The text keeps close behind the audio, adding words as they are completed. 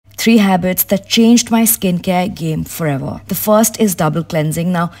3 habits that changed my skincare game forever. The first is double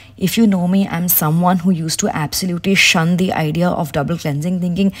cleansing. Now, if you know me, I'm someone who used to absolutely shun the idea of double cleansing,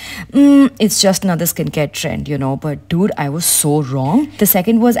 thinking, it's just another skincare trend, you know. But dude, I was so wrong. The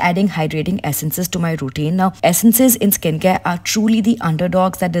second was adding hydrating essences to my routine. Now, essences in skincare are truly the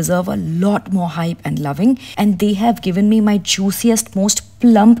underdogs that deserve a lot more hype and loving, and they have given me my juiciest, most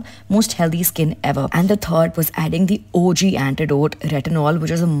plump, most healthy skin ever. And the third was adding the OG antidote, retinol,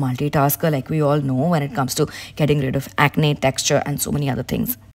 which is a multitasker like we all know when it comes to getting rid of acne, texture, and so many other things.